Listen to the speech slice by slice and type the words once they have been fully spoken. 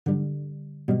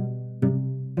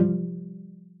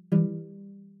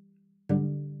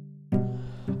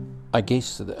I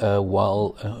guess while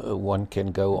one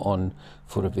can go on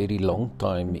for a very long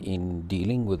time in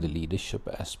dealing with the leadership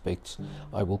aspects,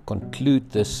 I will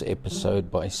conclude this episode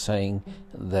by saying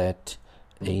that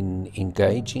in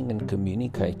engaging and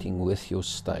communicating with your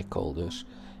stakeholders,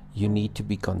 you need to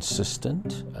be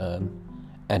consistent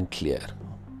and clear.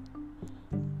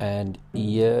 And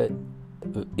here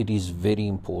it is very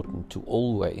important to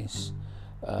always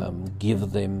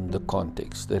give them the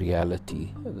context, the reality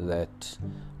that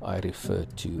I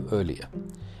referred to earlier.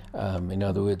 In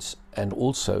other words, and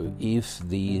also if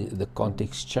the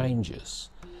context changes,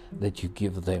 that you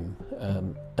give them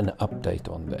an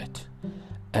update on that.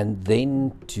 And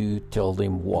then to tell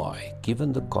them why.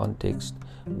 Given the context,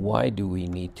 why do we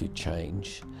need to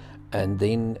change? And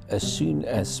then as soon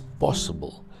as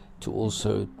possible, to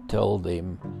also tell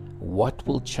them what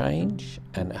will change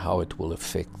and how it will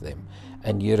affect them.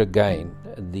 And here again,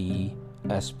 the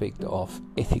aspect of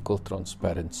ethical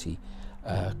transparency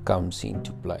comes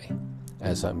into play,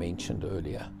 as I mentioned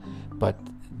earlier. But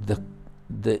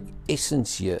the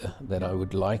essence here that I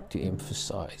would like to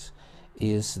emphasize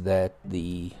is that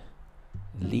the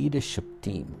leadership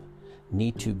team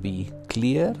need to be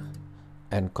clear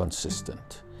and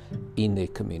consistent in their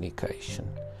communication.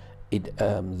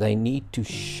 They need to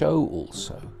show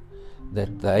also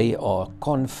that they are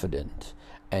confident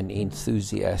and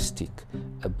enthusiastic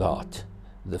about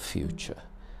the future.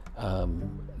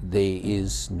 There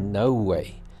is no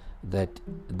way that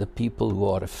the people who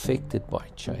are affected by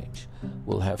change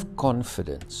will have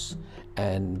confidence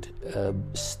and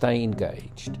stay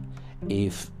engaged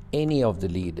if any of the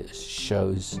leaders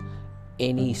shows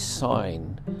any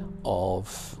sign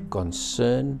of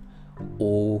concern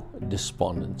or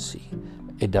despondency.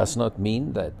 It does not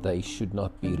mean that they should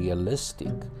not be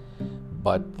realistic,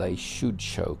 but they should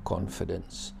show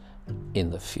confidence in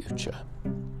the future.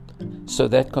 So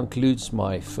that concludes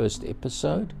my first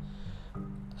episode.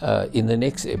 In the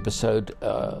next episode,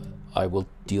 I will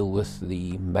deal with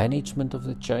the management of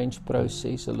the change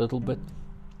process a little bit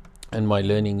and my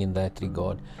learning in that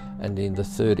regard. And in the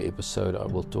third episode, I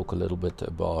will talk a little bit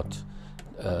about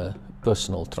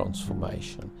personal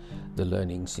transformation, the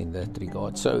learnings in that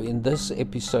regard. So in this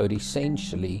episode,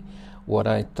 essentially, what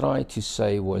I tried to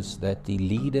say was that the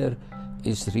leader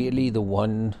is really the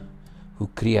one who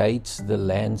creates the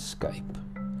landscape,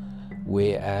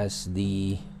 whereas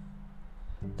the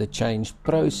change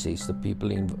process, the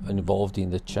people involved in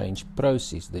the change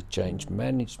process, the change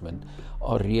management,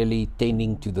 are really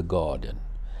tending to the garden.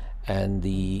 And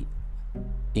the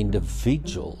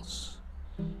individuals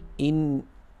in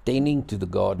tending to the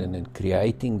garden and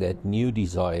creating that new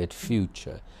desired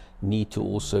future need to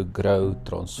also grow,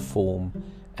 transform,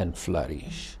 and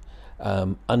flourish.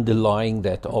 Underlying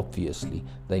that, obviously,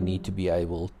 they need to be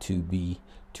able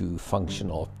to function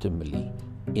optimally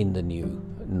in the new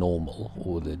normal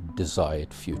or the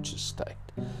desired future state.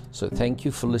 So thank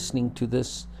you for listening to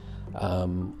this.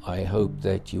 I hope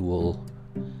that you will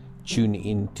tune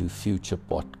in to future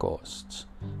podcasts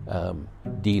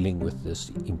dealing with this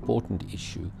important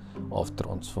issue of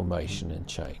transformation and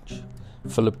change.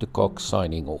 Philip de Kock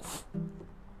signing off.